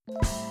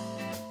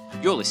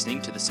You're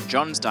listening to the St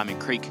John's Diamond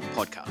Creek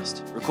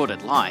podcast,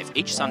 recorded live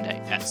each Sunday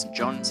at St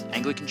John's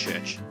Anglican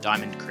Church,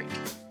 Diamond Creek.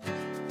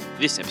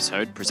 This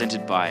episode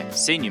presented by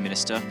Senior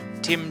Minister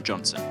Tim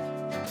Johnson.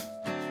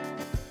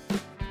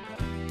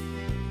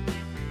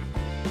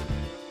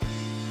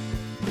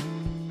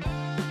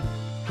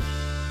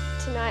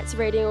 Tonight's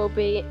reading will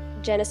be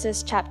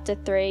Genesis chapter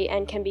 3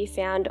 and can be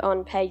found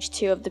on page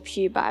 2 of the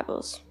Pew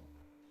Bibles.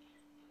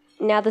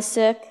 Now the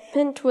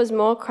serpent was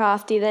more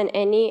crafty than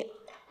any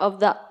of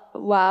the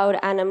wild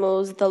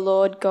animals the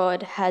Lord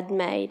God had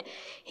made.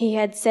 He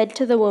had said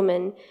to the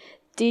woman,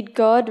 "Did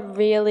God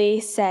really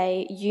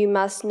say you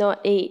must not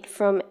eat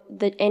from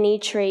any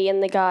tree in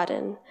the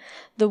garden?"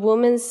 The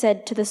woman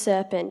said to the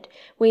serpent,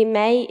 "We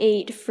may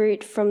eat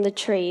fruit from the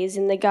trees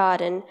in the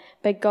garden,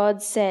 but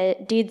God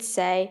did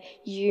say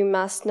you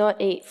must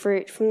not eat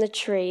fruit from the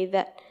tree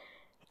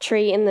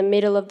in the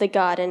middle of the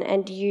garden,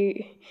 and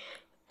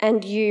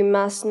you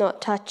must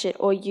not touch it,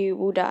 or you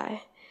will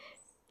die."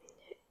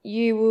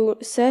 "You will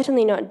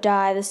certainly not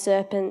die," the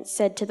serpent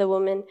said to the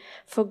woman,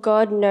 "for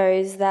God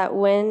knows that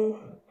when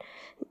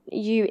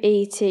you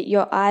eat it,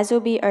 your eyes will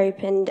be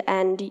opened,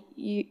 and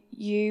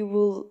you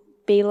will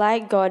be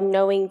like God,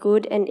 knowing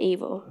good and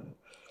evil."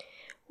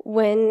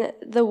 When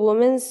the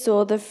woman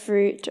saw the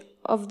fruit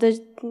of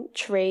the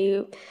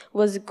tree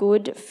was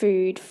good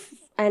food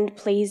and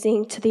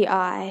pleasing to the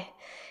eye,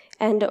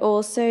 and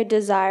also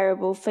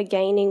desirable for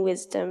gaining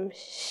wisdom,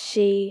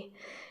 she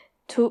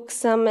took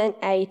some and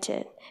ate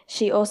it.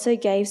 She also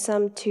gave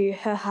some to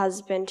her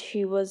husband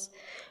who was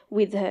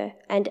with her,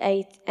 and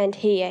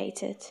he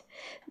ate it.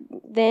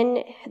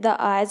 Then the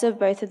eyes of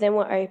both of them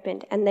were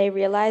opened, and they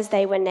realized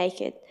they were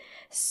naked.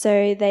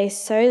 So they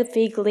sewed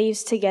fig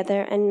leaves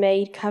together and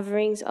made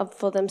coverings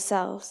for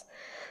themselves.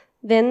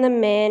 Then the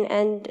man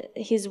and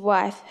his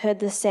wife heard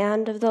the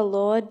sound of the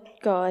Lord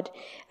God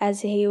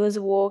as he was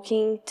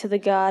walking to the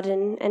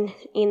garden and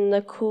in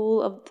the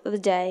cool of the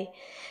day,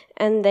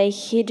 and they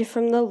hid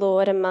from the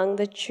Lord among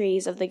the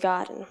trees of the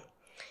garden.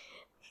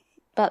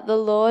 But the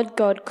Lord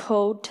God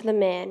called to the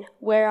man,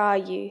 "Where are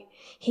you?"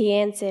 He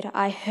answered,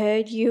 "I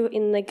heard you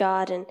in the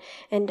garden,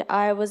 and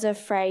I was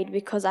afraid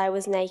because I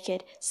was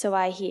naked, so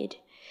I hid."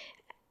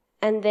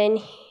 And then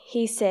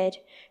he said,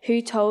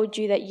 "Who told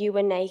you that you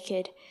were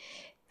naked?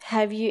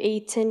 Have you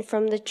eaten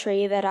from the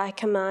tree that I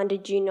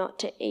commanded you not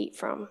to eat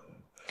from?"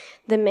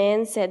 The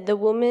man said, "The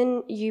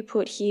woman you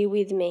put here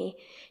with me,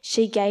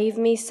 she gave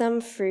me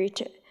some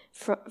fruit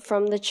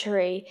from the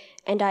tree,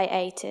 and I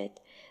ate it."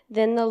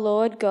 Then the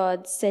Lord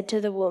God said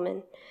to the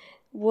woman,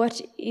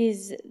 "What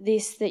is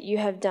this that you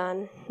have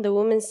done?" The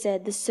woman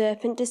said, "The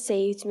serpent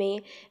deceived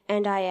me,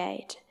 and I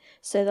ate."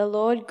 So the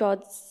Lord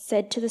God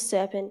said to the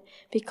serpent,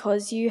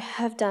 "Because you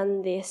have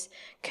done this,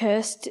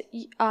 cursed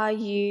are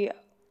you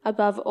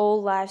above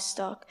all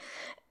livestock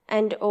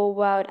and all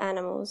wild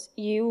animals.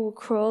 You will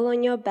crawl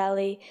on your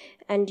belly,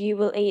 and you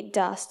will eat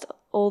dust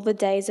all the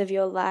days of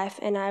your life,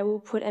 and I will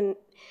put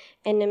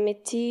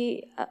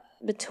enmity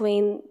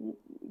between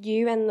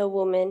you and the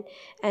woman,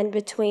 and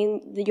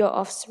between your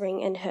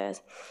offspring and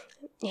hers.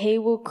 He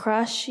will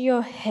crush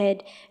your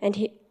head,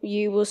 and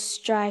you will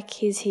strike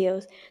his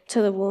heels."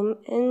 To the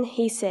woman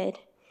he said,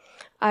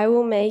 "I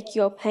will make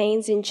your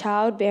pains in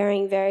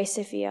childbearing very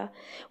severe.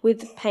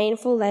 With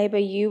painful labor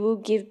you will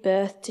give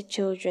birth to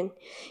children.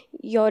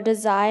 Your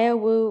desire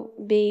will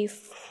be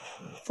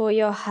for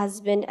your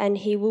husband, and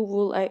he will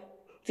rule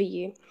over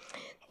you."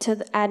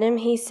 To Adam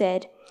he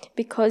said,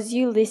 "Because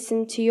you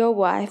listened to your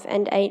wife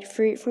and ate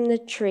fruit from the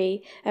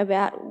tree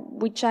about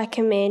which I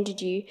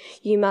commanded you,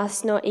 you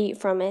must not eat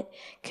from it.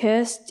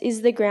 Cursed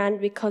is the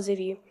ground because of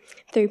you.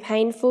 Through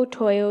painful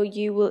toil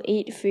you will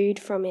eat food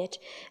from it,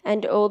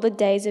 and all the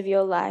days of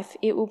your life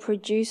it will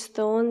produce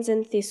thorns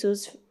and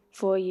thistles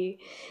for you,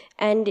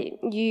 and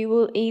you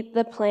will eat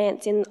the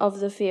plants of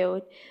the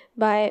field.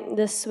 By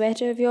the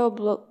sweat of your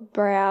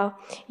brow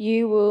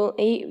you will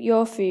eat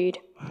your food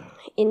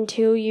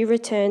until you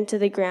return to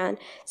the ground,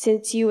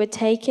 since you were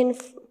taken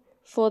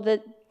for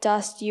the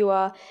dust you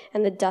are,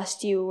 and the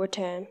dust you will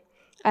return."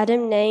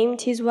 Adam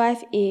named his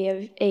wife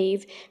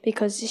Eve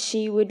because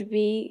she would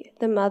be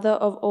the mother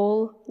of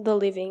all the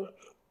living.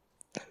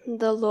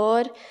 The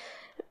Lord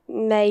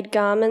made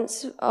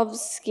garments of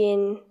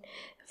skin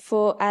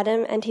for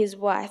Adam and his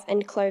wife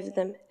and clothed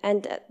them.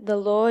 And the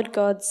Lord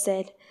God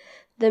said,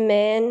 "The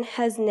man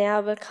has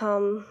now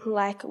become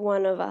like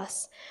one of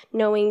us,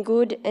 knowing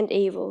good and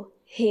evil.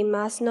 He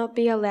must not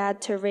be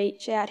allowed to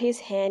reach out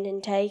his hand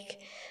and take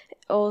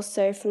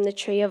also from the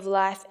tree of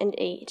life and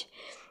eat,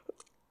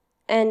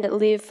 and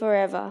live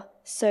forever."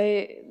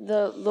 So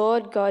the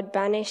Lord God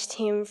banished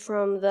him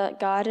from the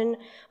Garden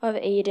of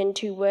Eden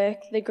to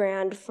work the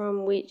ground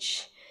from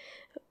which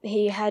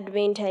he had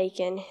been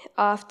taken.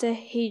 After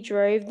he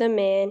drove the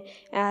man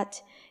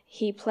out,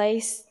 he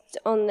placed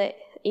on the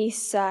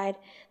east side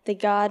the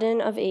Garden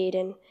of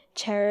Eden,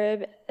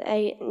 cherub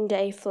and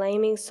a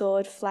flaming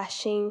sword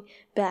flashing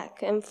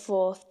back and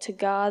forth to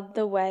guard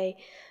the way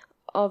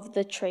of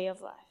the tree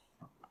of life.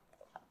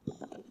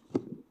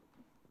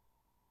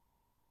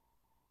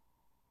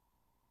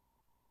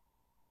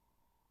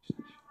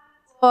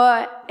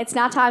 It's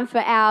now time for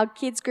our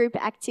kids group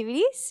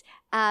activities.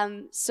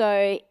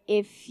 So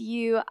if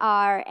you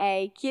are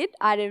a kid,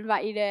 I'd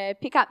invite you to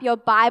pick up your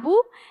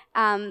Bible,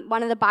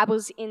 one of the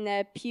Bibles in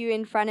the pew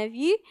in front of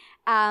you,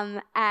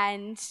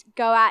 and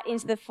go out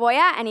into the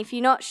foyer. And if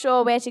you're not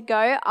sure where to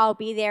go, I'll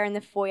be there in the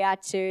foyer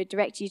to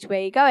direct you to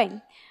where you're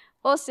going.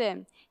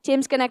 Awesome.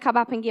 Tim's going to come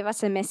up and give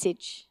us a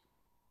message.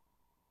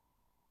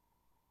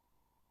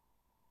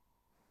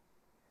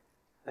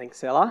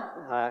 Thanks,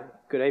 Ella.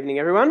 Good evening,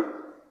 everyone.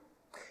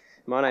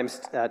 My name's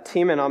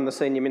Tim, and I'm the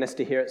Senior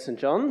Minister here at St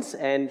John's,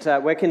 and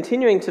we're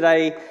continuing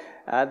today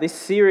this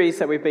series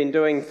that we've been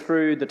doing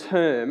through the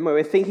term, where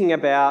we're thinking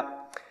about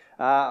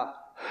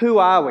who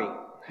are we?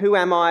 Who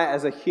am I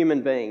as a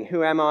human being?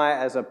 Who am I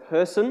as a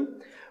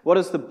person? What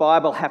does the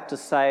Bible have to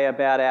say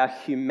about our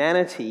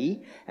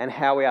humanity and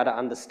how we are to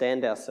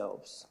understand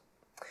ourselves?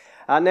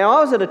 Now,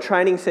 I was at a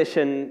training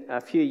session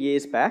a few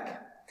years back,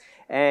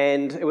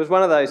 and it was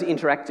one of those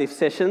interactive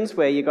sessions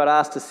where you got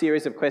asked a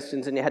series of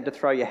questions and you had to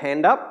throw your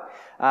hand up.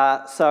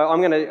 So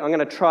I'm going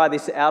to try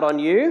this out on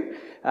you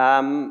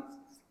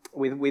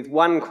with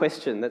one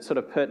question that's sort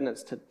of pertinent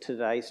to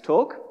today's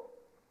talk.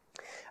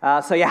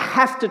 So you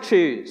have to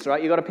choose,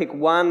 right? You've got to pick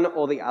one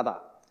or the other.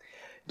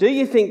 Do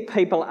you think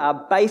people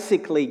are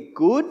basically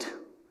good,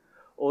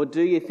 or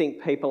do you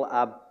think people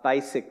are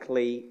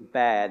basically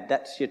bad?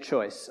 That's your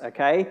choice,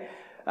 okay?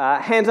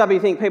 Hands up if you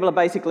think people are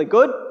basically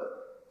good.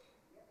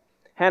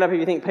 Hand up if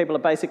you think people are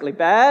basically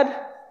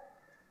bad.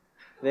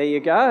 There you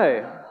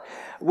go.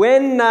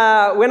 When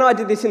I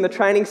did this in the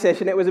training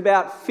session, it was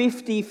about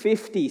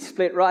 50-50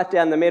 split right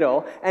down the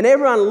middle, and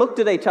everyone looked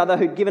at each other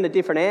who'd given a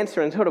different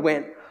answer and sort of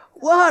went,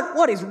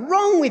 What is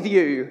wrong with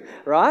you,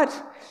 right?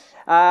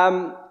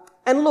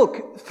 And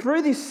look,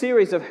 through this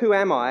series of Who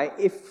Am I,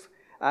 if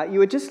you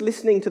were just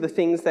listening to the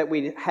things that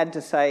we had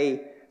to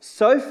say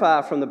so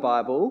far from the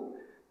Bible,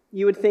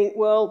 you would think,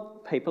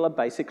 well, people are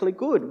basically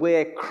good.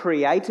 We're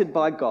created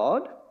by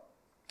God.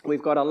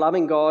 We've got a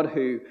loving God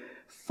who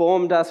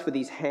formed us with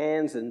his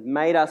hands and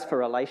made us for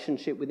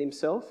relationship with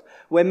himself.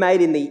 We're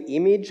made in the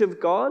image of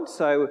God,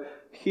 so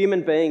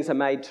human beings are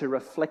made to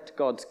reflect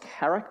God's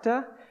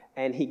character,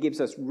 and he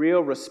gives us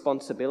real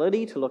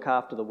responsibility to look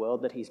after the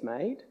world that he's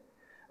made.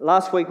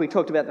 Last week we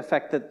talked about the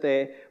fact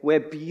that we're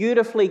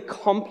beautifully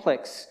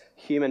complex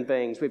human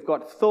beings. We've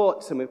got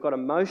thoughts and we've got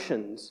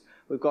emotions.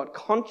 We've got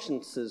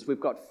consciences, we've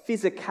got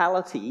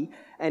physicality,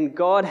 and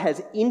God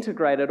has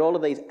integrated all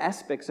of these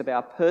aspects of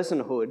our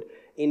personhood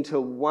into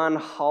one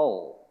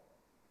whole.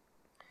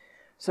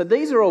 So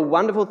these are all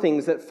wonderful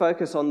things that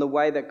focus on the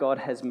way that God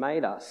has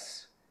made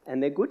us,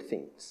 and they're good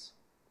things.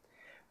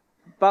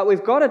 But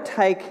we've got to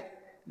take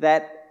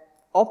that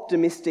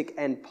optimistic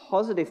and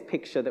positive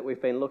picture that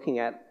we've been looking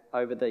at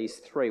over these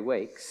 3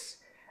 weeks,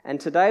 and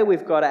today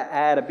we've got to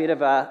add a bit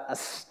of a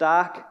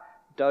stark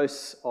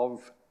dose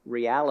of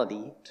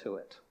reality to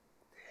it.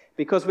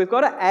 Because we've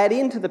got to add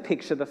into the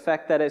picture the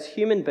fact that as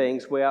human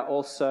beings we are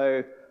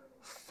also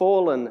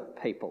fallen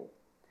people.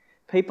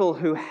 People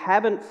who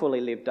haven't fully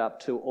lived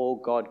up to all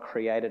God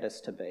created us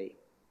to be.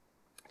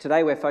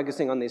 Today we're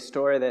focusing on this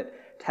story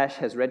that Tash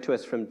has read to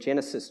us from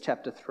Genesis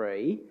chapter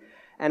 3,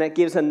 and it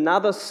gives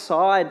another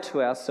side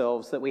to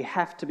ourselves that we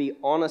have to be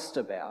honest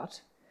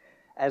about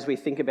as we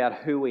think about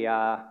who we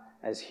are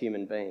as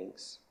human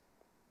beings.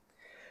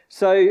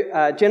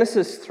 So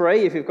Genesis 3,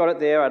 if you've got it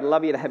there, I'd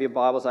love you to have your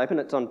Bibles open.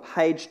 It's on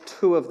page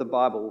 2 of the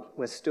Bible.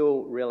 We're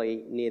still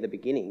really near the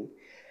beginning.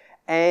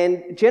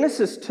 And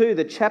Genesis 2,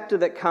 the chapter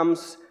that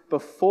comes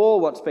before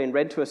what's been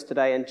read to us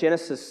today, and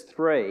Genesis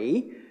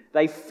 3,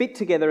 they fit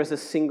together as a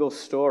single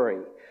story.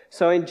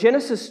 So in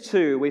Genesis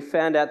 2, we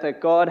found out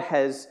that God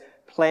has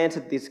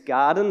planted this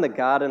garden, the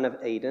Garden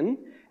of Eden,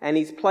 and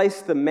he's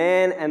placed the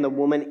man and the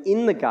woman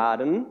in the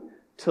garden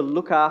to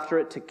look after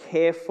it, to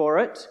care for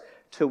it,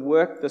 to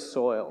work the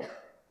soil.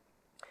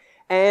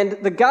 And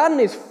the garden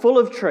is full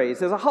of trees.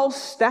 There's a whole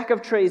stack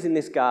of trees in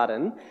this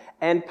garden,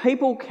 and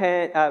people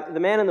the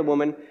man and the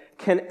woman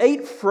can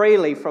eat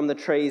freely from the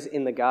trees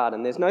in the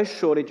garden. There's no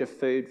shortage of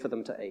food for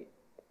them to eat.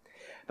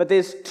 But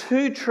there's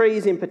 2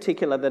 trees in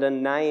particular that are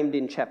named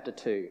in chapter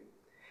 2.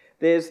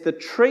 There's the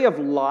tree of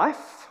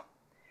life,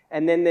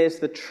 and then there's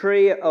the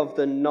tree of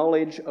the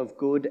knowledge of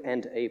good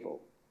and evil.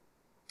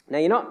 Now,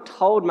 you're not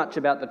told much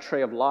about the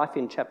tree of life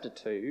in chapter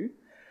 2,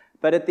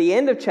 but at the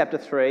end of chapter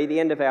 3,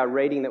 the end of our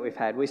reading that we've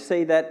had, we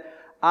see that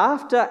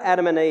after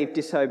Adam and Eve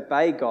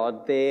disobey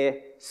God, they're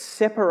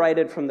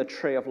separated from the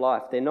tree of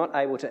life. They're not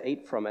able to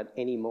eat from it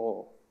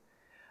anymore.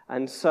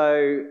 And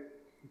so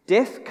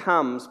death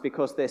comes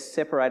because they're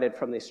separated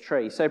from this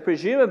tree. So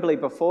presumably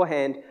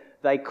beforehand,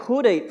 they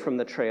could eat from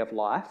the tree of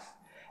life,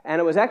 and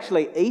it was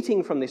actually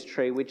eating from this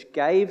tree which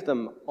gave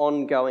them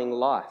ongoing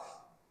life.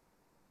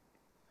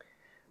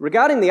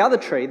 Regarding the other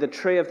tree, the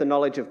tree of the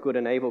knowledge of good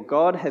and evil,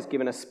 God has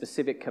given a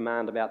specific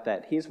command about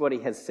that. Here's what he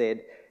has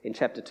said in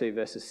chapter 2,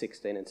 verses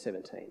 16 and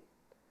 17.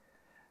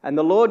 And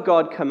the Lord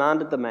God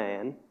commanded the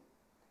man,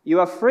 "You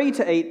are free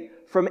to eat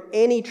from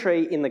any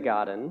tree in the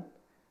garden,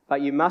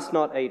 but you must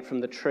not eat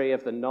from the tree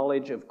of the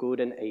knowledge of good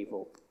and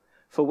evil.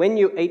 For when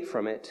you eat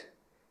from it,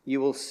 You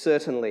will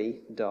certainly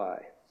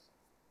die.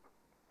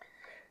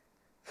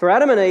 For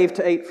Adam and Eve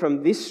to eat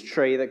from this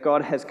tree that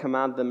God has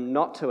commanded them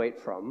not to eat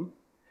from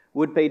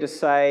would be to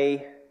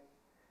say,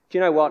 do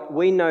you know what?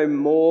 We know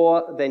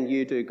more than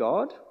you do,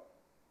 God,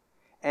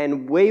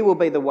 and we will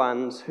be the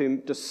ones who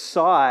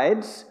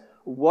decides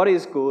what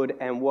is good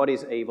and what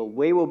is evil.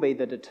 We will be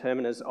the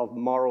determiners of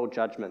moral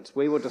judgments.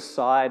 We will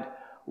decide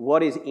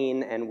what is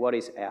in and what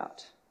is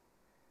out.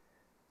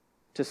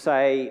 To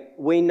say,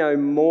 we know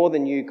more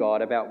than you,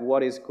 God, about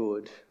what is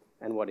good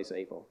and what is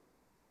evil.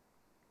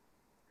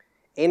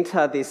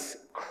 Enter this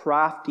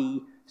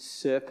crafty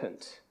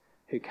serpent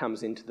who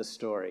comes into the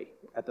story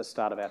at the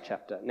start of our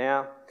chapter.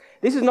 Now,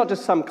 this is not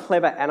just some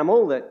clever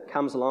animal that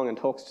comes along and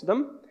talks to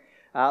them.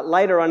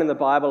 Later on in the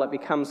Bible, it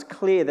becomes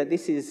clear that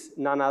this is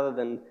none other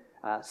than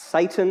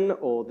Satan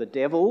or the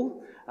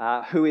devil,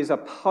 who is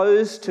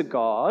opposed to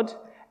God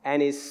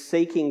and is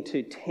seeking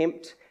to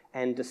tempt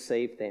and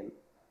deceive them.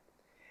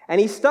 And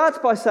he starts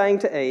by saying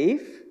to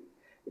Eve,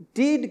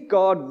 did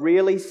God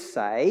really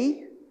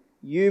say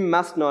you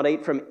must not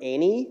eat from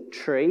any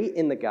tree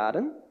in the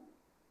garden?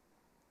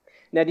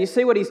 Now, do you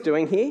see what he's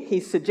doing here?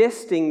 He's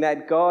suggesting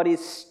that God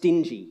is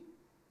stingy.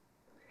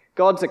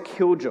 God's a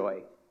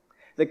killjoy.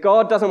 That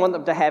God doesn't want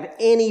them to have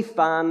any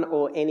fun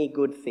or any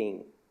good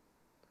thing.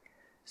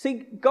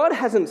 See, God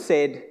hasn't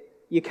said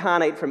you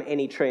can't eat from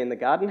any tree in the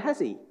garden, has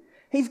he?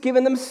 He's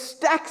given them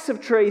stacks of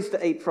trees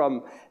to eat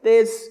from.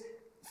 There's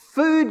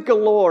food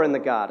galore in the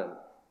garden.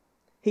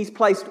 He's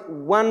placed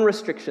one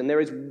restriction. There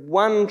is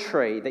one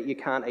tree that you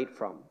can't eat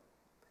from.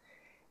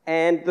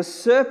 And the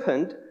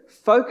serpent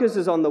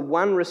focuses on the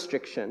one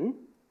restriction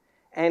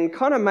and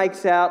kind of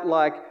makes out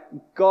like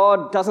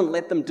God doesn't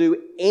let them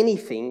do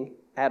anything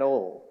at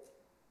all.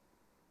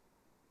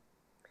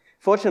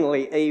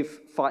 Fortunately, Eve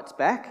fights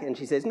back and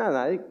she says,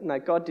 no,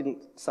 God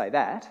didn't say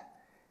that.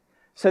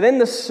 So then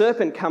the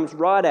serpent comes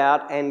right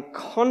out and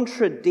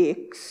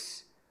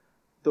contradicts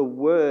the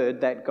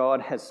word that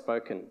God has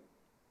spoken.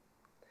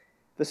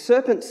 The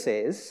serpent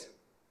says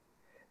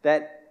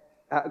that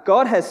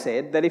God has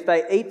said that if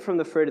they eat from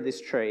the fruit of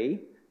this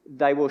tree,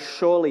 they will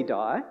surely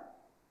die.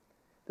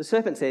 The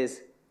serpent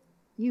says,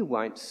 you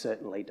won't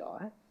certainly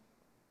die.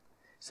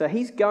 So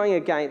he's going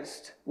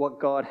against what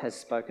God has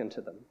spoken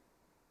to them.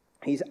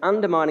 He's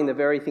undermining the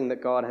very thing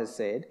that God has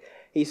said.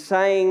 He's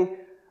saying,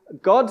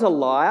 God's a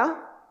liar.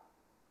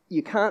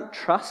 You can't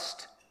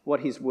trust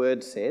what his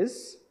word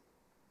says.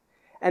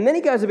 And then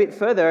he goes a bit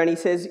further and he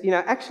says,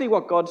 actually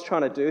what God's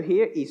trying to do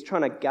here is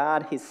trying to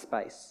guard his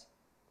space.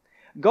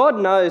 God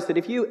knows that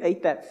if you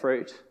eat that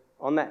fruit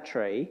on that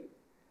tree,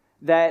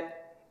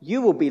 that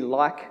you will be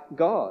like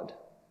God.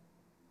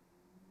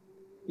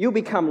 You'll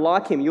become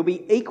like him. You'll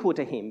be equal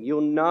to him.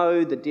 You'll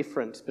know the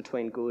difference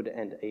between good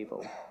and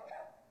evil.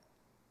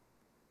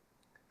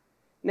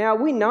 Now,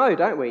 we know,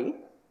 don't we,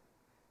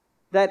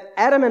 that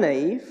Adam and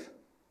Eve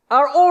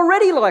are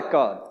already like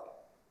God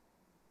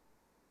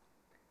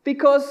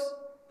because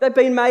they've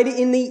been made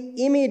in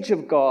the image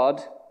of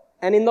God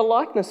and in the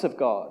likeness of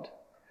God.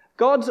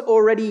 God's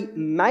already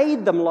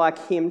made them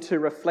like him to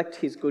reflect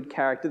his good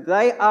character.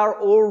 They are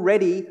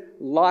already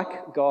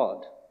like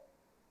God.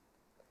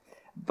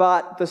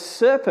 But the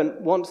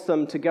serpent wants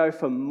them to go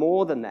for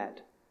more than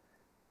that.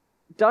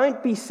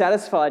 Don't be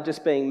satisfied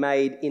just being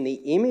made in the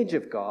image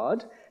of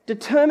God.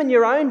 Determine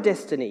your own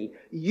destiny.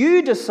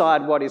 You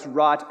decide what is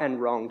right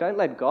and wrong. Don't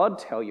let God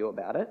tell you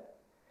about it.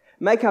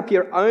 Make up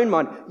your own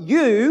mind.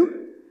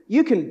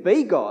 You can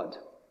be God.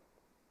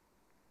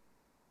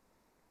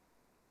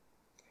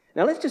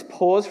 Now let's just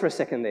pause for a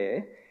second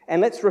there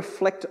and let's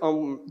reflect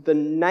on the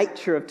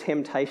nature of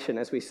temptation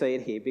as we see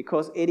it here,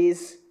 because it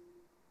is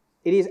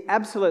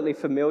absolutely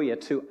familiar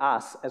to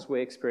us as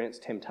we experience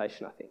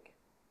temptation, I think.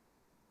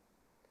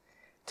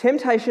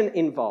 Temptation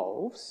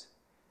involves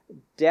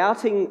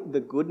doubting the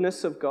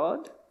goodness of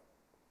God,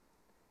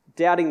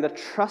 doubting the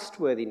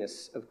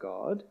trustworthiness of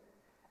God,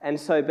 and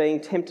so being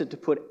tempted to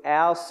put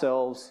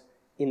ourselves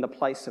in the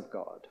place of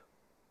God.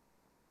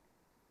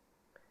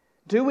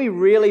 Do we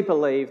really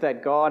believe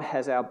that God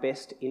has our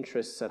best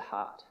interests at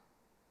heart?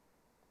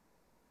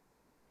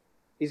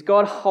 Is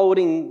God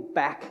holding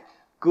back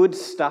good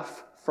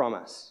stuff from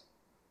us?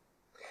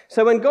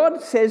 So when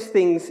God says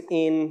things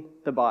in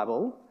the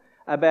Bible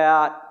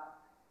about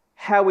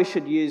how we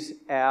should use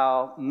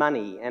our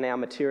money and our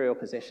material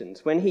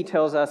possessions, when he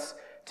tells us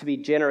to be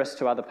generous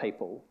to other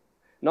people,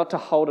 not to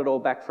hold it all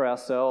back for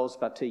ourselves,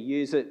 but to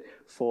use it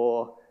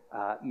for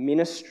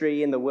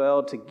ministry in the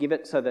world, to give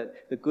it so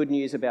that the good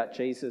news about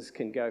Jesus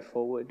can go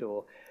forward,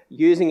 or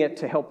using it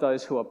to help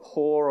those who are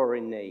poor or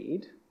in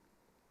need,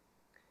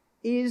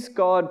 is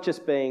God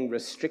just being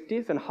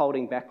restrictive and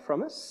holding back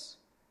from us?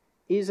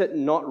 Is it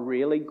not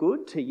really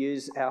good to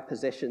use our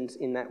possessions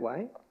in that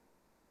way?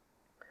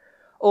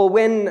 Or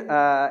when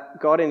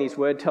God in his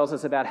word tells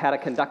us about how to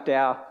conduct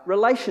our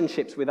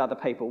relationships with other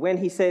people, when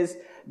he says,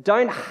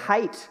 don't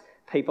hate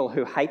people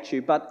who hate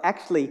you, but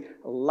actually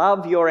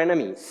love your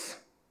enemies.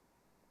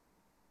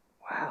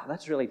 Wow,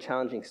 that's really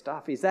challenging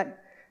stuff. Is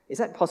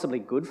that possibly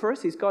good for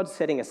us? Is God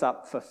setting us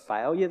up for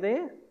failure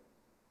there?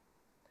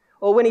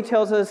 Or when he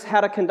tells us how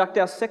to conduct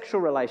our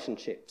sexual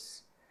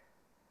relationships.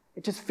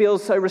 It just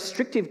feels so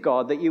restrictive,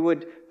 God, that you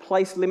would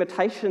place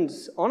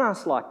limitations on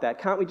us like that.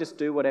 Can't we just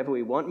do whatever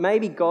we want?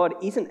 Maybe God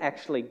isn't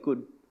actually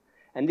good,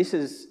 and this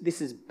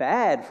is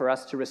bad for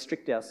us to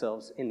restrict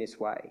ourselves in this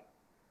way.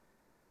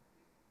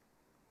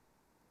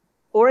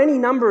 Or any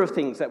number of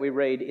things that we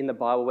read in the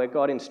Bible where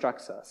God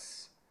instructs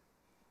us.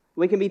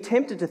 We can be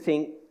tempted to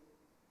think,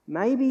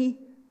 maybe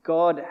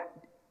God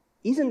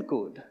isn't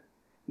good.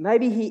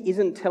 Maybe he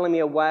isn't telling me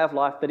a way of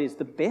life that is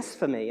the best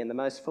for me and the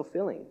most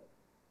fulfilling.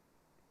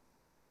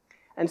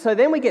 And so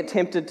then we get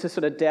tempted to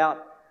sort of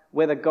doubt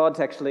whether God's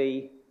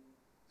actually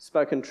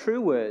spoken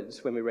true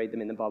words when we read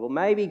them in the Bible.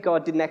 Maybe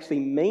God didn't actually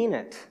mean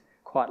it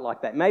quite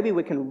like that. Maybe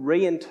we can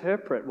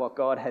reinterpret what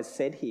God has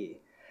said here.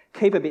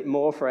 Keep a bit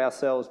more for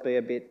ourselves, be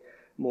a bit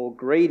more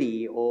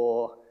greedy,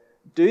 or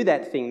do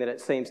that thing that it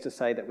seems to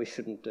say that we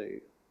shouldn't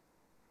do.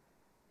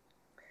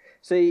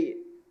 See,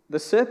 the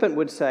serpent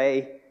would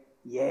say,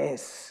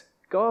 yes,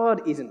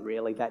 God isn't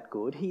really that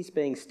good. He's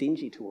being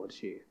stingy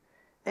towards you.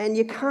 And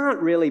you can't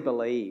really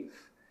believe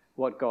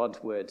what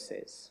God's word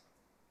says.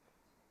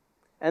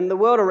 And the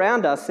world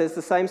around us says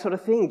the same sort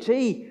of thing.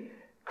 Gee,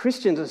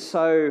 Christians are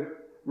so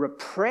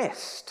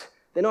repressed.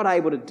 They're not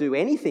able to do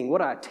anything.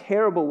 What a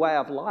terrible way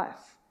of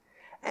life.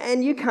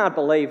 And you can't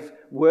believe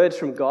words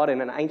from God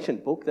in an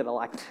ancient book that are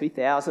like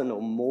 2,000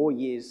 or more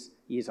years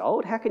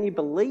old. How can you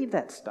believe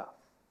that stuff?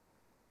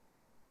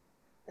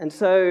 And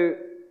so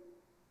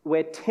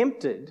we're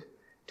tempted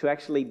to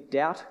actually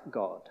doubt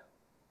God,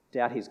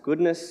 doubt his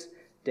goodness,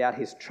 doubt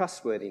his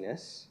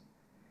trustworthiness,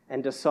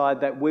 and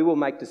decide that we will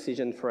make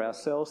decisions for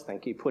ourselves,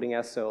 putting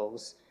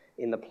ourselves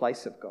in the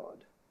place of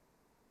God.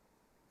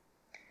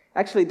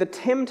 Actually, the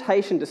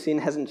temptation to sin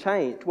hasn't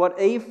changed. What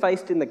Eve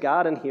faced in the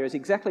garden here is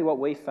exactly what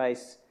we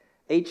face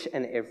each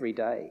and every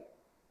day.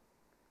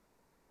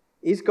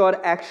 Is God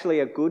actually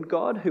a good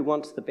God who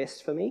wants the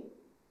best for me?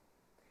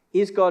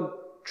 Is God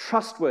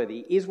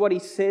trustworthy? Is what he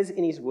says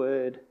in his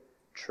word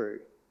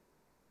true?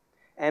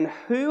 And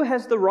who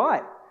has the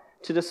right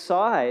to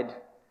decide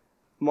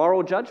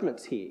moral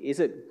judgments here? Is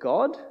it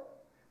God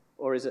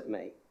or is it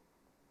me?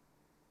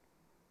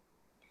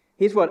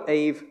 Here's what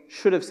Eve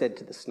should have said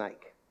to the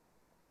snake.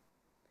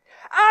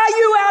 Are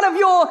you out of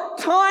your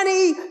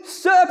tiny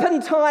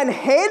serpentine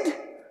head?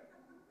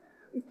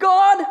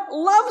 God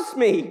loves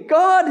me.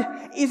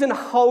 God isn't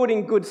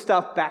holding good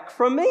stuff back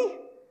from me.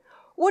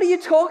 What are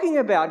you talking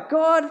about?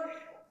 God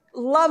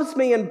loves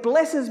me and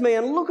blesses me,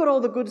 and look at all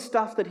the good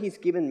stuff that he's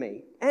given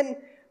me. And,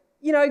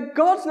 you know,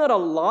 God's not a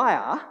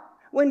liar.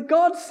 When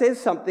God says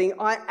something,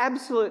 I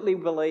absolutely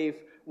believe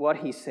what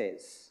he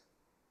says.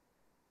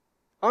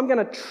 I'm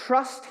going to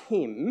trust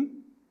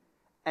him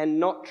and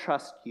not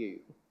trust you.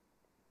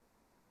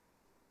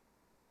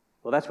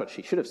 Well, that's what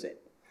she should have said.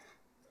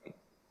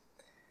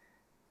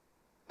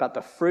 But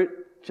the fruit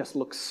just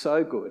looks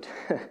so good.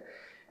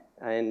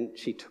 And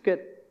she took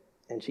it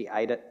and she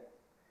ate it.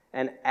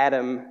 And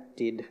Adam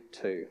did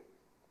too.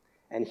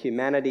 And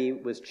humanity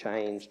was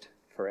changed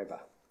forever.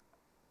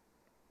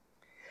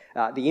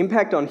 The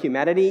impact on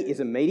humanity is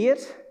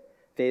immediate.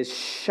 There's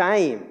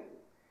shame.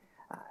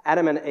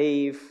 Adam and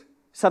Eve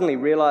suddenly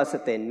realise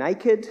that they're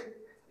naked.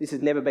 This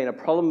has never been a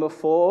problem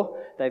before.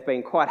 They've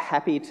been quite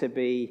happy to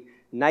be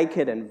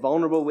naked and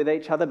vulnerable with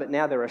each other, but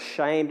now they're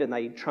ashamed and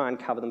they try and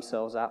cover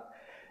themselves up.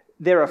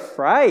 They're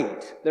afraid.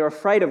 They're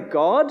afraid of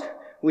God,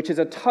 which is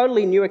a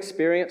totally new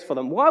experience for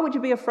them. Why would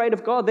you be afraid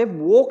of God? They've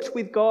walked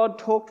with God,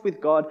 talked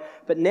with God,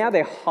 but now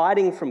they're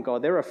hiding from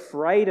God. They're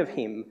afraid of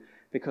him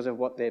because of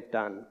what they've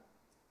done.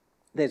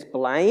 There's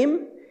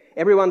blame.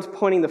 Everyone's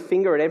pointing the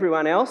finger at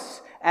everyone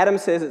else. Adam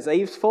says it's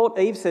Eve's fault.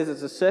 Eve says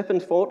it's the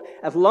serpent's fault.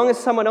 As long as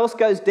someone else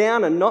goes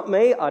down and not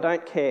me, I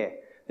don't care.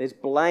 There's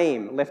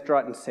blame left,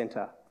 right and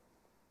centre.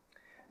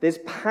 There's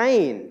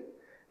pain.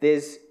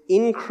 There's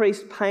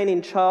increased pain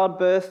in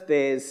childbirth.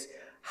 There's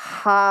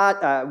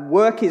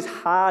work is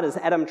hard as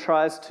Adam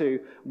tries to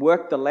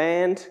work the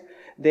land.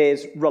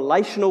 There's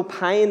relational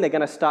pain. They're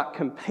going to start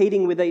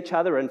competing with each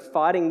other and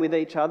fighting with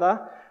each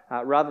other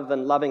rather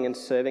than loving and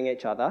serving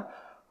each other.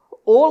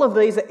 All of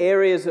these are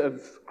areas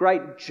of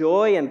great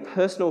joy and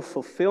personal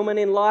fulfillment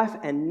in life,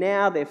 and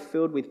now they're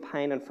filled with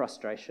pain and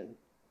frustration.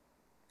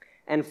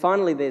 And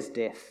finally, there's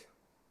death.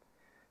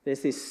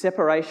 There's this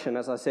separation,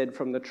 as I said,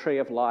 from the tree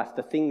of life,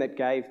 the thing that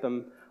gave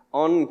them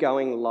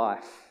ongoing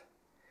life.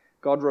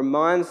 God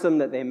reminds them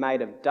that they're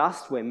made of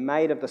dust, we're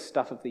made of the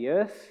stuff of the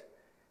earth,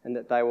 and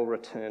that they will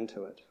return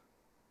to it.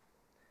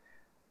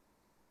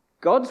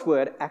 God's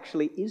word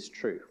actually is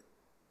true.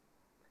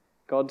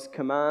 God's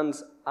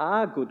commands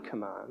are good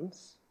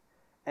commands,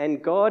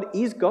 and God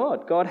is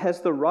God. God has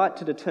the right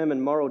to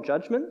determine moral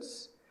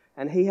judgments,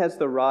 and he has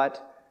the right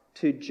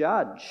to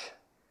judge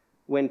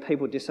when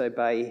people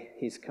disobey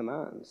his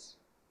commands.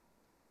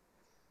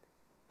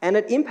 And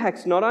it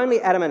impacts not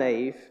only Adam and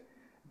Eve,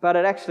 but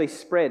it actually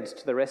spreads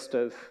to the rest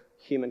of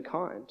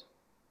humankind.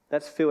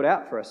 That's filled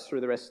out for us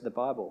through the rest of the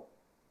Bible.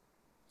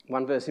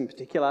 One verse in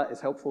particular is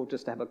helpful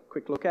just to have a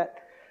quick look at.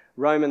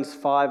 Romans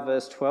 5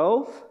 verse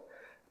 12,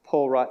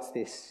 Paul writes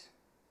this: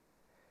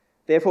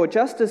 Therefore,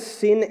 just as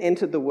sin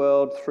entered the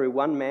world through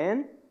one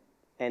man,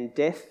 and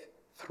death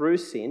through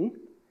sin,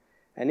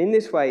 and in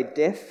this way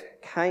death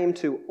came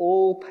to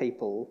all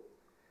people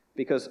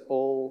because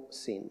all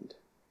sinned.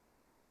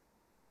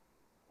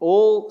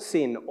 All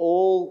sin,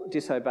 all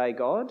disobey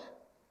God,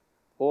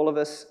 all of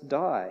us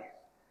die.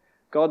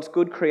 God's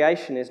good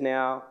creation is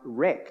now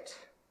wrecked.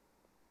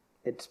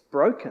 It's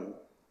broken.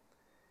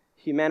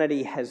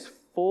 Humanity has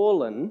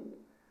fallen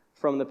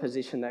from the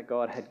position that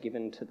God had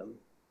given to them.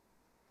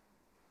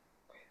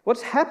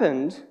 What's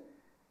happened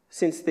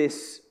since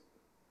this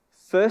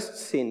first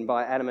sin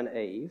by Adam and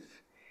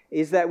Eve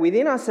is that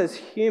within us as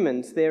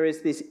humans there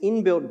is this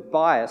inbuilt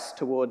bias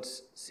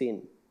towards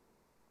sin.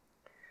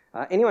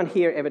 Anyone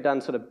here ever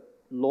done sort of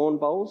lawn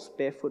bowls,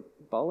 barefoot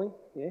bowling?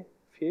 Yeah,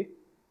 a few.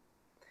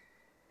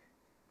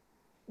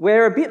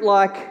 We're a bit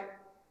like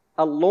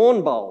a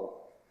lawn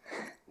bowl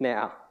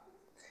now.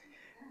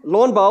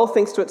 Lawn bowl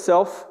thinks to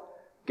itself,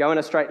 go in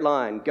a straight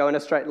line, go in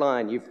a straight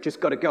line. You've just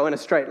got to go in a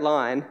straight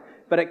line.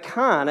 But it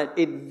can't.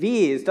 It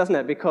veers, doesn't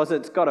it? Because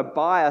it's got a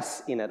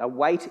bias in it, a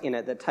weight in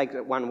it that takes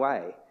it one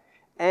way.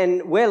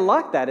 And we're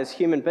like that as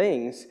human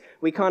beings.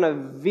 We kind of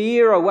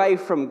veer away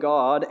from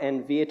God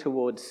and veer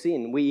towards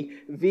sin. We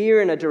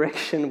veer in a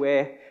direction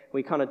where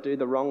we kind of do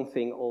the wrong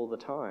thing all the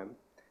time.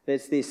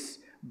 There's this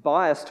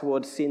bias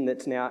towards sin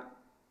that's now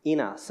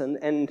in us.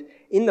 And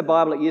in the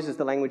Bible, it uses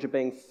the language of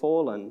being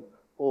fallen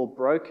or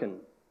broken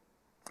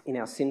in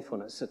our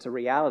sinfulness. It's a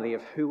reality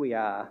of who we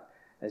are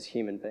as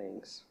human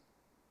beings.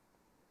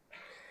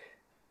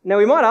 Now,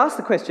 we might ask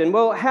the question,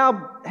 well,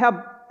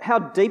 how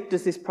deep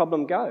does this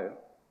problem go?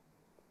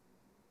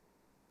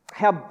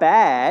 How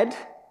bad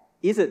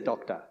is it,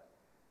 doctor,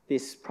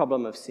 this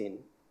problem of sin?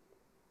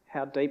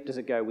 How deep does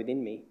it go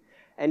within me?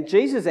 And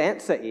Jesus'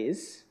 answer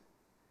is,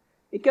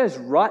 it goes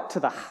right to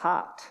the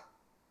heart.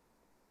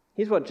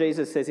 Here's what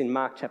Jesus says in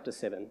Mark chapter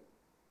 7.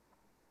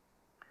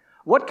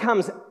 What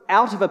comes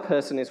out of a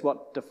person is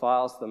what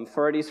defiles them,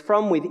 for it is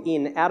from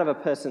within, out of a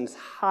person's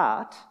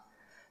heart,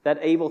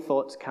 that evil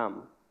thoughts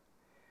come.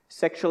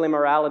 Sexual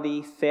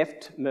immorality,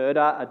 theft,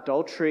 murder,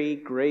 adultery,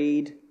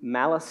 greed,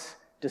 malice,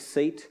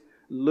 deceit,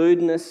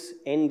 lewdness,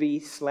 envy,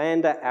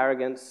 slander,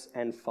 arrogance,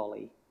 and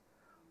folly.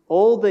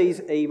 All these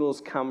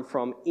evils come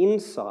from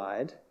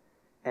inside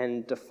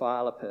and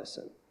defile a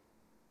person.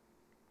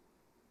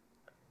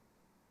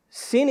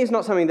 Sin is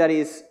not something that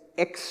is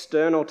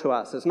external to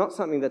us. It's not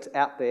something that's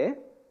out there.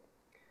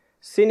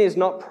 Sin is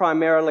not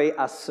primarily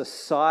a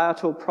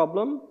societal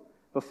problem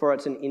before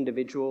it's an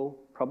individual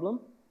problem.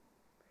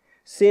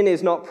 Sin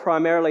is not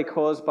primarily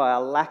caused by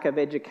a lack of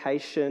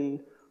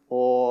education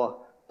or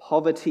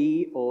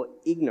poverty or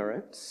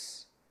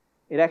ignorance.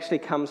 It actually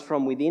comes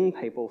from within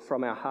people,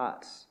 from our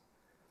hearts.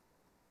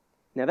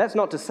 Now, that's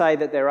not to say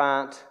that there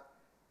aren't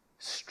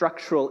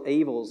structural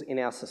evils in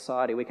our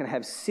society. We can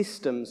have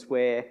systems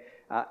where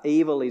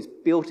evil is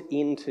built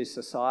into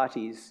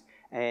societies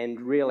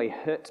and really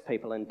hurts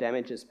people and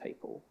damages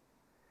people.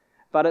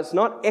 But it's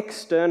not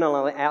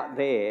externally out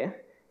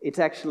there, it's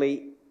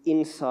actually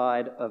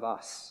inside of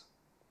us.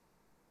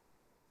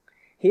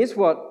 Here's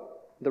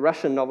what the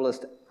Russian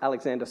novelist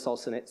Alexander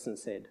Solzhenitsyn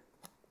said.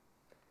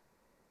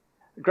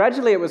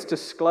 Gradually it was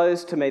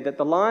disclosed to me that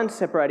the line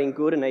separating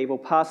good and evil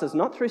passes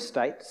not through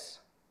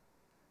states,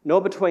 nor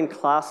between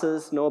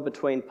classes, nor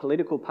between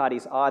political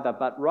parties either,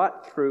 but right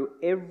through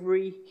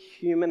every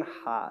human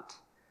heart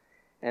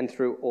and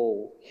through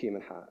all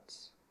human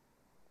hearts.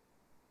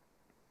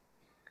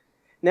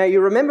 Now,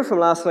 you remember from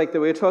last week that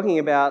we were talking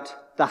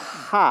about the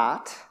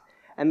heart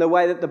and the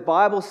way that the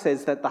Bible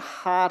says that the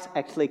heart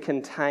actually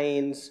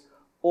contains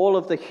all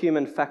of the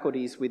human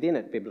faculties within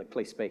it,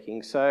 biblically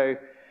speaking. So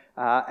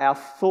our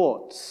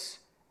thoughts,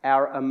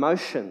 our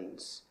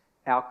emotions,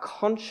 our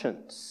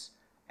conscience,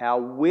 our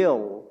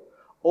will,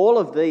 all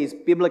of these,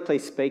 biblically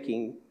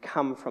speaking,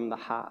 come from the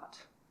heart.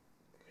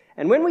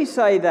 And when we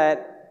say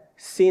that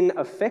sin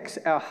affects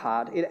our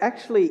heart, it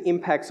actually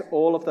impacts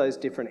all of those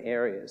different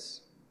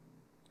areas.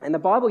 And the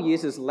Bible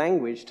uses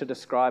language to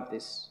describe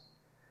this.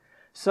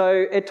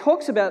 So it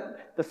talks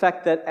about the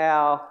fact that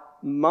our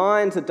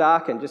minds are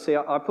darkened. Just see,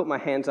 I put my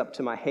hands up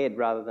to my head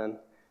rather than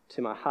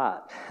to my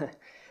heart.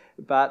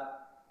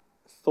 But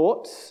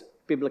thoughts,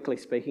 biblically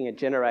speaking, are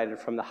generated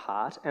from the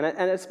heart. And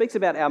it speaks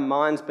about our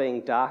minds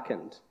being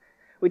darkened,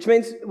 which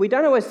means we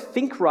don't always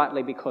think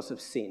rightly because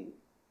of sin.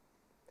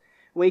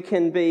 We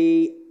can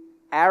be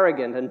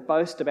arrogant and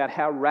boast about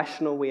how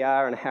rational we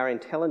are and how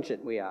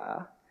intelligent we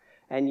are,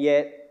 and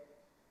yet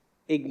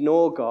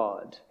ignore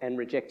God and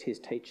reject his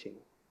teaching.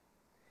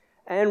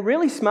 And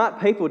really smart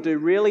people do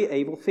really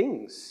evil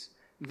things.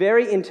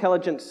 Very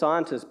intelligent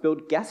scientists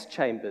built gas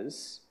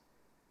chambers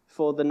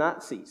for the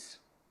Nazis.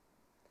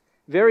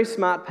 Very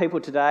smart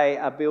people today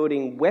are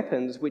building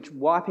weapons which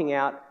wiping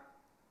out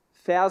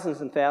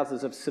thousands and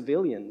thousands of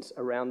civilians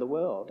around the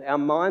world. Our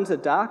minds are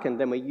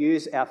darkened and we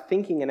use our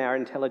thinking and our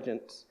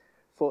intelligence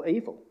for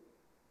evil.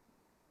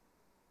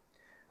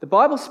 The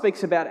Bible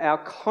speaks about our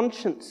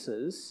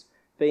consciences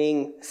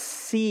being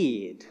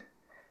seared.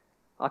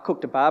 I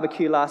cooked a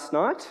barbecue last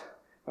night.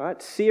 All right?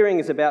 Searing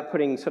is about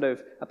putting sort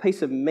of a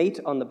piece of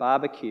meat on the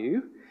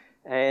barbecue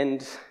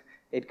and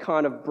it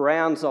kind of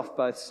browns off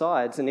both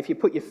sides. And if you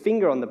put your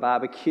finger on the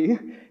barbecue,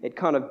 it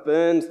kind of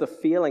burns the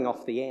feeling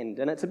off the end.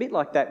 And it's a bit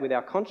like that with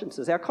our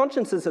consciences. Our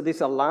consciences are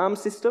this alarm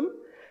system.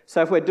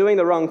 So if we're doing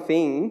the wrong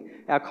thing,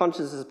 our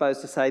conscience is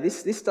supposed to say,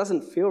 this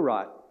doesn't feel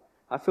right.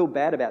 I feel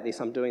bad about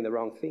this. I'm doing the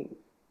wrong thing.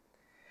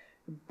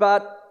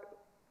 But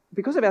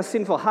because of our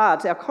sinful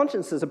hearts, our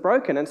consciences are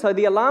broken. And so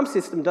the alarm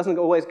system doesn't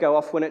always go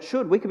off when it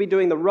should. We could be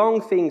doing the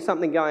wrong thing,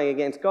 something going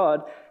against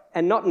God,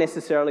 and not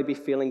necessarily be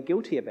feeling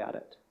guilty about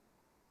it.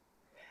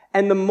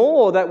 And the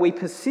more that we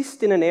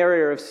persist in an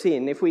area of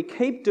sin, if we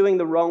keep doing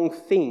the wrong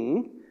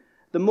thing,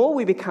 the more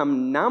we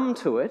become numb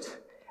to it,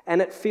 and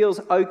it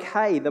feels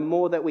okay the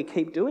more that we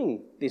keep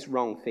doing this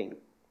wrong thing.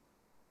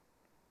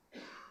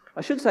 I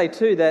should say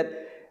too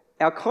that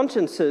our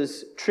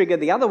consciences trigger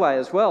the other way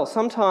as well.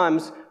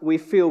 Sometimes we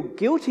feel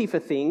guilty for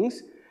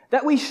things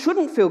that we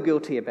shouldn't feel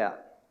guilty about.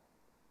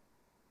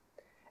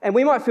 And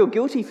we might feel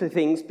guilty for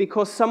things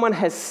because someone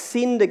has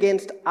sinned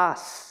against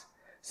us.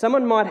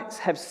 Someone might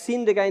have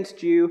sinned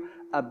against you,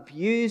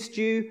 abused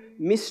you,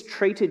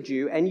 mistreated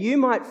you, and you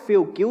might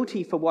feel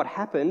guilty for what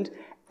happened,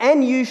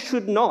 and you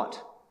should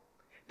not.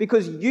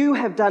 Because you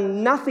have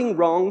done nothing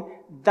wrong,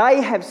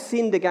 they have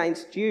sinned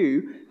against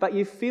you, but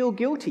you feel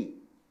guilty.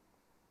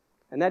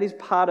 And that is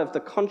part of the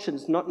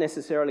conscience not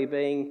necessarily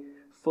being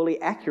fully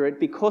accurate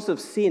because of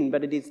sin,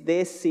 but it is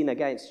their sin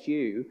against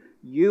you.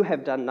 You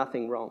have done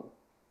nothing wrong.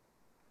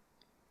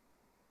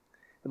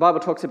 The Bible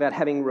talks about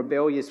having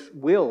rebellious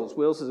wills.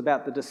 Wills is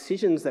about the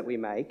decisions that we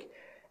make,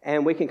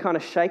 and we can kind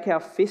of shake our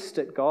fist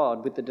at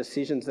God with the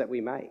decisions that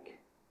we make.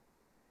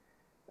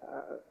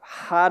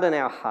 Harden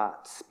our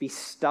hearts, be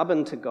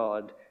stubborn to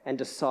God, and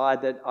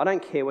decide that I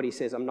don't care what he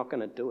says, I'm not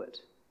going to do it.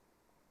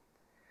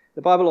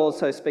 The Bible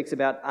also speaks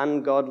about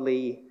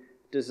ungodly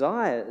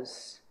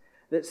desires,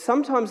 that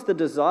sometimes the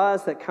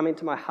desires that come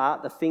into my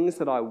heart, the things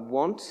that I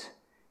want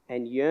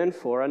and yearn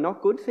for, are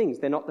not good things.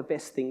 They're not the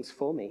best things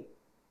for me.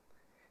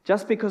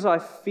 Just because I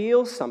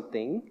feel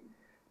something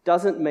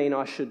doesn't mean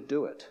I should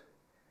do it.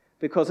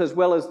 Because as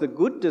well as the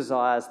good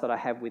desires that I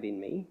have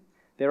within me,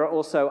 there are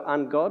also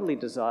ungodly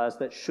desires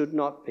that should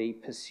not be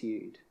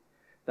pursued.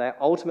 They are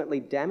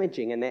ultimately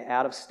damaging and they're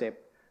out of step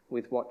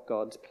with what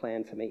God's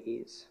plan for me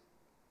is.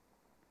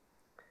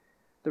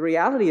 The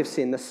reality of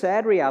sin, the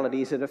sad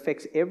reality, is it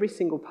affects every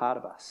single part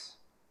of us.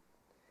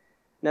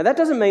 Now, that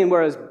doesn't mean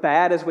we're as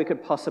bad as we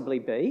could possibly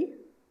be,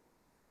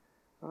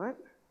 right?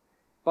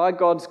 By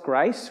God's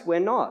grace, we're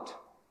not.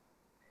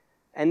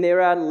 And there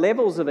are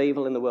levels of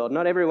evil in the world.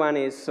 Not everyone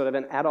is sort of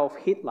an Adolf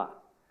Hitler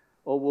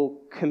or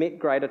will commit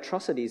great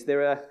atrocities.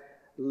 There are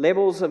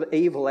levels of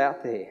evil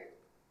out there.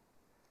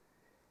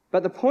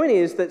 But the point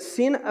is that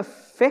sin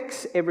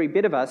affects every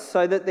bit of us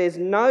so that there's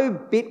no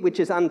bit which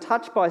is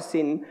untouched by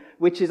sin,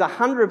 which is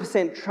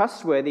 100%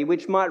 trustworthy,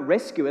 which might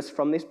rescue us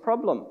from this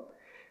problem.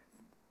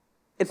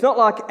 It's not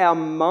like our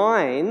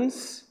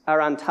minds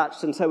are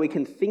untouched and so we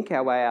can think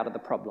our way out of the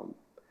problem.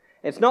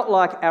 It's not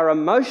like our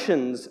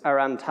emotions are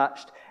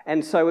untouched,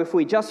 and so if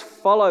we just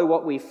follow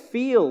what we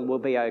feel will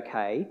be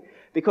okay.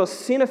 Because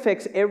sin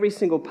affects every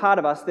single part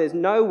of us, there's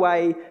no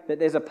way that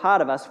there's a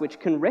part of us which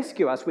can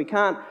rescue us. We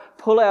can't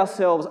pull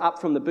ourselves up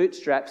from the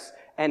bootstraps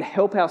and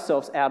help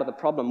ourselves out of the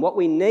problem. What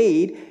we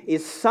need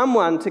is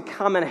someone to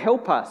come and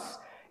help us.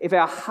 If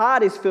our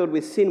heart is filled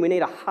with sin, we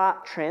need a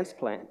heart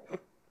transplant.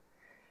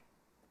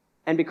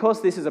 And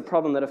because this is a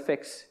problem that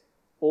affects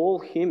all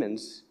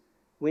humans,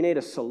 we need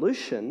a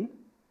solution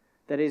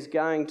that is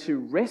going to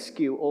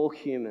rescue all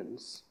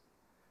humans,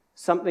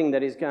 something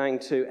that is going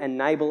to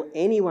enable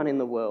anyone in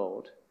the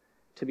world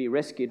to be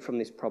rescued from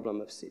this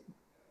problem of sin.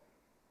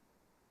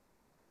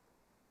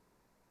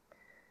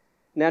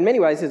 Now, in many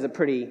ways, this is a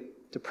pretty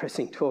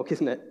depressing talk,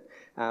 isn't it?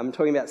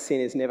 Talking about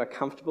sin is never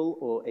comfortable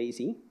or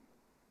easy.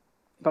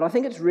 But I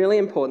think it's really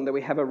important that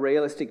we have a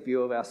realistic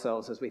view of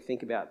ourselves as we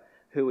think about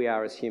who we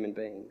are as human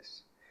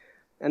beings.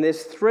 And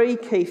there's three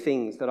key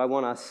things that I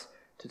want us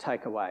to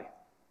take away.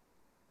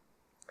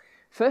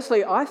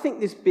 Firstly, I think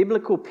this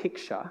biblical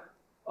picture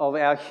of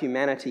our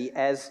humanity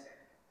as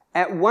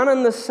at one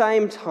and the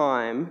same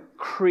time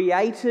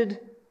created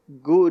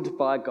good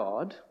by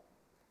God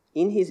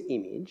in his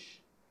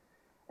image,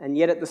 and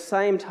yet at the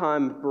same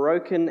time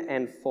broken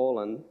and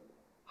fallen,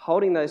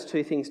 holding those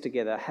two things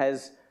together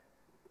has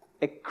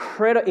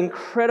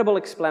incredible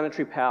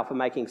explanatory power for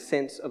making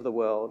sense of the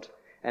world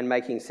and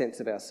making sense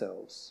of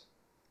ourselves.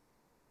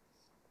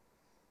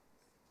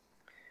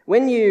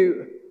 When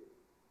you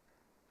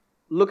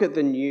look at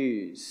the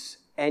news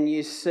and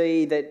you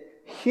see that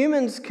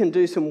humans can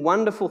do some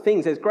wonderful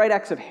things, there's great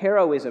acts of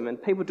heroism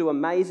and people do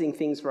amazing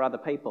things for other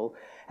people,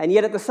 and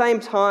yet at the same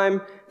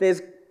time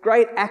there's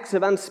great acts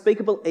of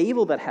unspeakable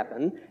evil that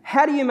happen,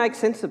 how do you make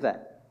sense of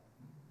that?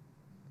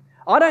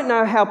 I don't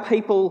know how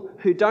people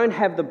who don't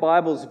have the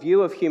Bible's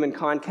view of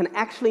humankind can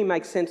actually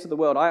make sense of the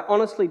world. I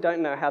honestly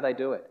don't know how they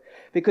do it.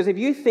 Because if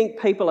you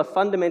think people are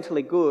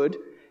fundamentally good,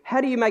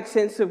 how do you make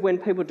sense of when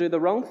people do the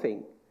wrong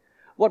thing?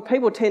 What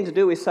people tend to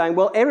do is saying,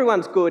 well,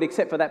 everyone's good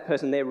except for that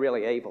person, they're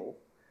really evil.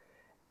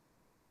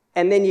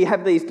 And then you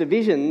have these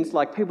divisions,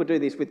 like people do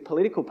this with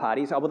political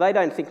parties. Oh, well, they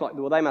don't think like,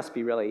 well, they must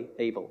be really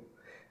evil.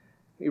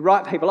 You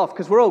write people off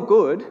because we're all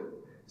good.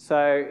 So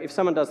if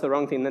someone does the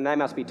wrong thing, then they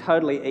must be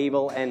totally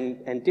evil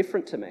and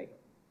different to me.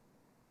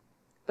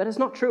 But it's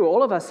not true.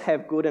 All of us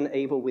have good and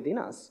evil within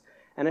us,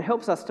 and it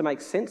helps us to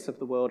make sense of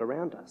the world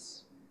around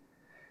us.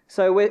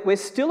 So we're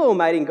still all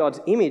made in God's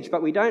image,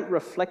 but we don't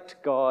reflect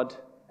God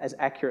as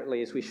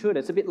accurately as we should.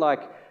 It's a bit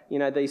like,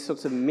 these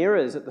sorts of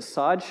mirrors at the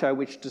sideshow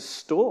which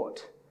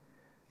distort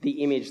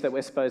the image that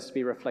we're supposed to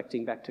be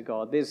reflecting back to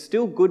God. There's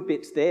still good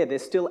bits there.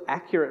 There's still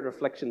accurate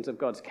reflections of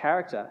God's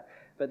character,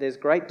 but there's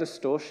great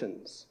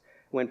distortions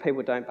when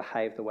people don't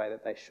behave the way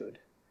that they should.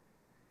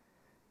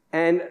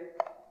 And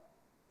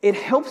it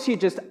helps you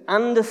just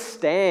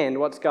understand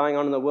what's going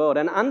on in the world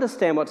and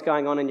understand what's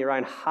going on in your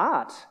own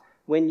heart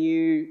when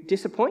you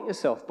disappoint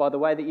yourself by the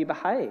way that you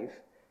behave,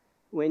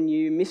 when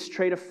you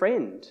mistreat a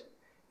friend.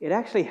 It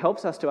actually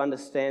helps us to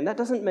understand that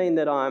doesn't mean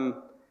that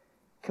I'm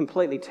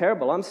completely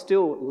terrible. I'm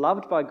still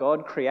loved by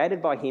God,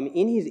 created by Him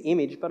in His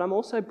image, but I'm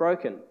also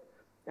broken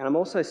and I'm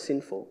also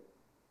sinful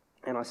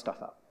and I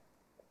stuff up.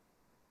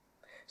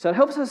 So it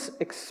helps us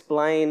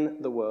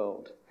explain the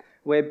world.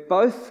 We're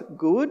both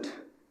good,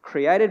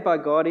 created by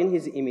God in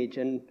His image,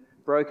 and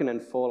broken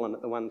and fallen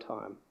at the one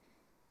time.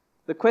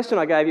 The question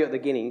I gave you at the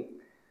beginning,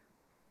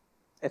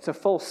 it's a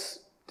false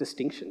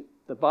distinction.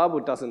 The Bible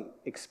doesn't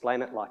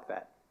explain it like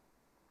that.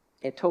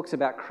 It talks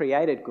about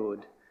created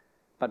good,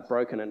 but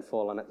broken and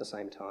fallen at the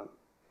same time.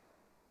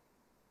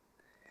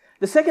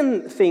 The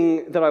second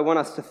thing that I want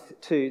us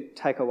to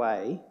take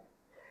away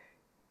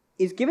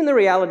is, given the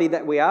reality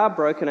that we are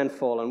broken and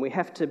fallen, we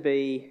have to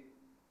be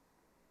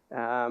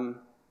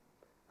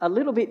a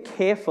little bit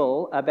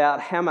careful about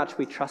how much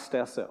we trust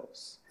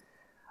ourselves.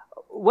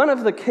 One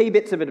of the key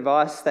bits of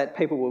advice that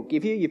people will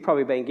give you, you've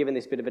probably been given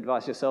this bit of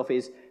advice yourself,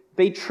 is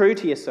be true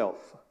to yourself.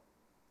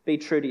 Be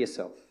true to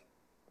yourself.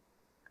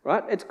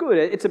 Right? It's good.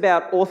 It's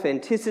about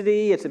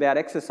authenticity. It's about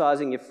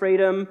exercising your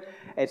freedom.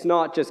 It's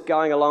not just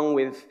going along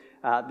with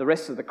the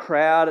rest of the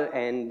crowd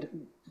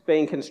and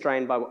being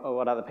constrained by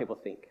what other people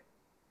think.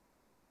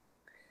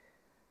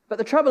 But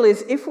the trouble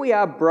is, if we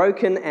are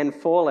broken and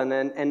fallen,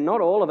 and not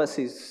all of us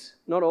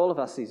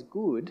is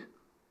good,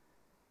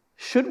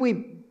 should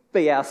we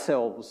be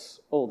ourselves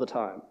all the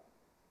time?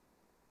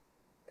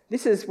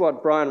 This is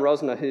what Brian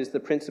Rosner, who's the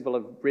principal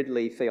of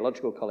Ridley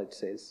Theological College,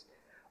 says.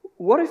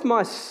 What if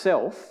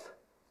myself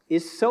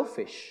is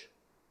selfish?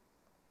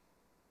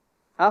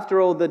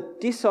 After all, the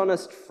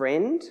dishonest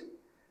friend,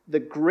 the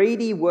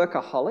greedy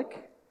workaholic,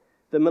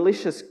 the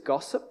malicious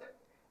gossip,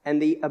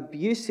 and the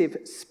abusive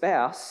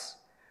spouse,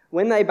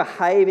 when they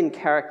behave in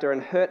character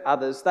and hurt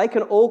others, they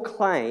can all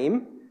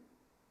claim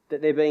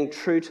that they're being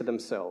true to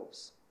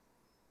themselves.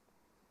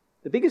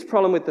 The biggest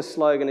problem with the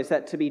slogan is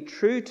that to be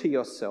true to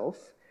yourself,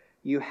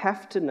 you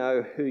have to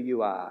know who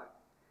you are.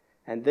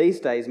 And these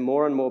days,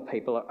 more and more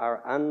people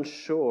are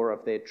unsure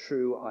of their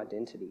true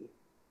identity.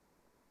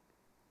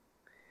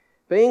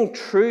 Being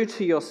true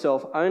to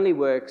yourself only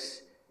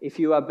works if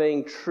you are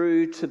being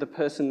true to the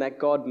person that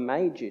God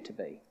made you to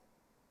be.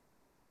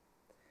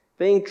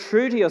 Being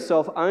true to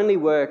yourself only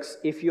works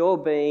if you're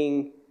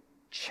being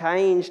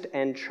changed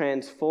and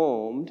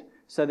transformed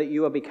so that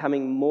you are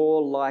becoming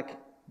more like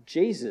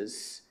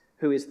Jesus,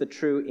 who is the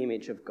true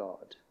image of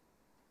God.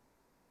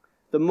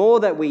 The more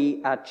that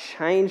we are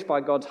changed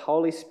by God's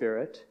Holy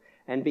Spirit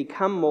and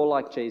become more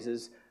like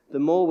Jesus, the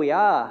more we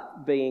are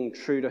being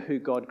true to who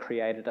God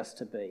created us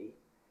to be.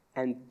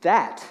 And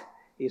that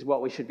is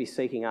what we should be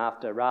seeking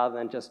after, rather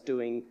than just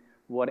doing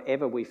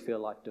whatever we feel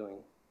like doing.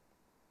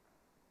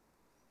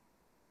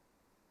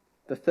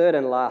 The third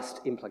and last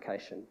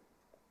implication.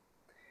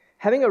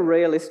 Having a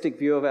realistic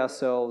view of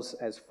ourselves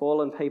as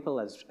fallen people,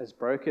 as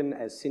broken,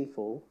 as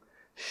sinful,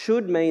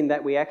 should mean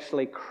that we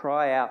actually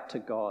cry out to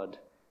God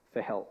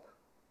for help.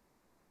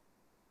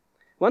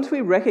 Once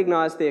we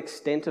recognise the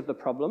extent of the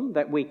problem,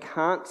 that we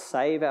can't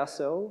save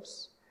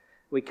ourselves,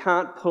 we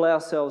can't pull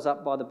ourselves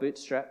up by the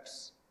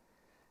bootstraps,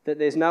 that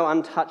there's no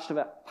untouched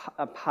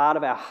a part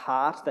of our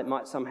heart that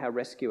might somehow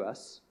rescue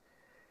us.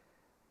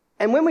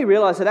 And when we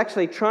realise that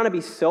actually trying to be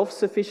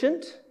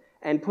self-sufficient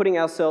and putting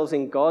ourselves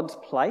in God's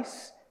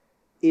place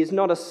is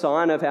not a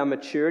sign of our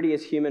maturity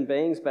as human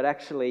beings, but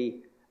actually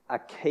a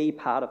key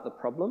part of the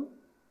problem,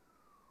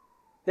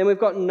 then we've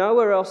got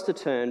nowhere else to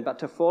turn but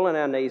to fall on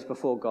our knees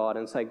before God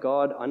and say,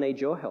 God, I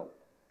need your help.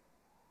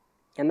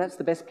 And that's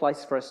the best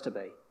place for us to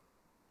be.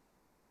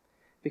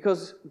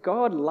 Because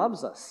God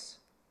loves us.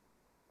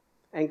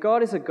 And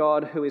God is a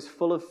God who is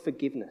full of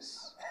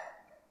forgiveness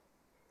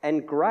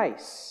and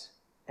grace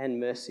and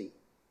mercy.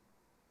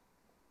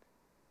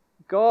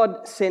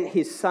 God sent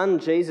his son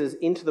Jesus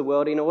into the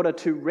world in order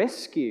to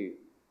rescue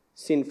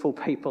sinful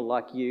people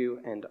like you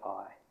and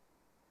I.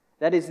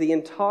 That is the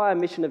entire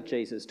mission of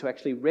Jesus, to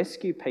actually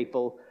rescue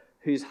people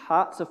whose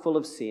hearts are full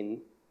of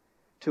sin,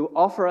 to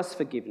offer us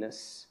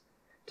forgiveness,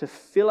 to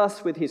fill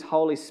us with his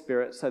Holy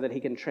Spirit so that he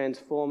can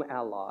transform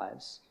our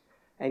lives,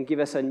 and give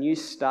us a new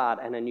start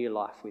and a new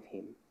life with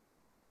him.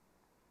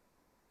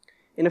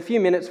 In a few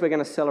minutes, we're going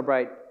to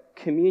celebrate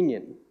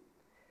communion.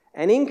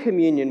 And in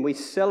communion, we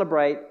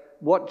celebrate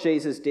what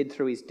Jesus did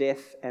through his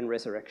death and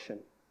resurrection.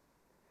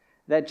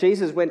 That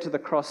Jesus went to the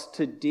cross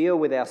to deal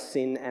with our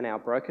sin and our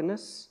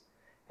brokenness,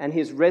 and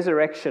his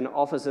resurrection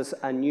offers us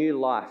a new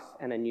life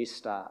and a new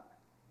start.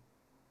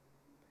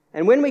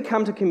 And when we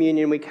come to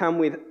communion, we come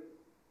with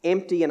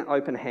empty and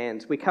open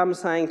hands. We come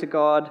saying to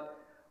God,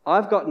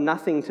 I've got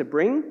nothing to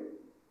bring,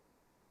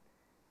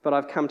 but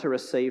I've come to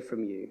receive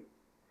from you.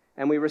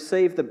 And we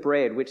receive the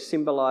bread, which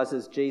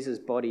symbolises Jesus'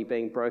 body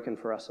being broken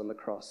for us on the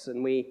cross.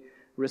 And we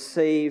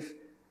receive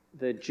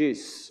the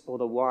juice or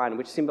the wine,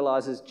 which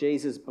symbolises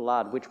Jesus'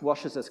 blood, which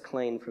washes us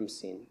clean from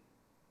sin.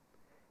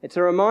 It's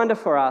a reminder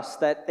for us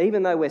that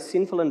even though we're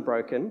sinful and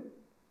broken,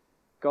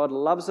 God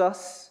loves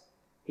us,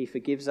 he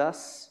forgives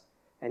us,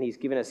 and he's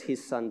given us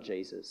his son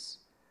Jesus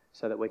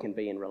so that we can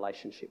be in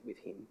relationship with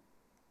him.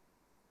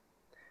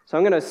 So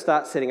I'm going to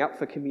start setting up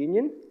for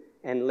communion,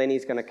 and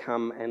Lenny's going to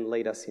come and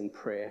lead us in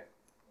prayer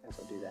as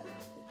I do that.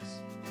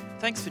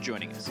 Thanks for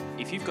joining us.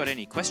 If you've got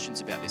any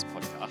questions about this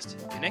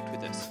podcast, connect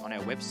with us on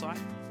our website,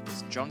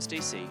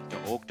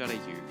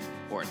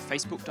 stjohnsdc.org.au, or at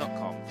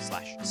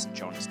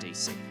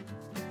facebook.com/stjohnsdc.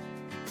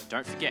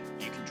 Don't forget,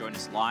 you can join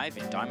us live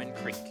in Diamond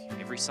Creek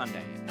every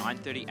Sunday at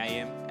 9:30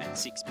 a.m. and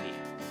 6 p.m.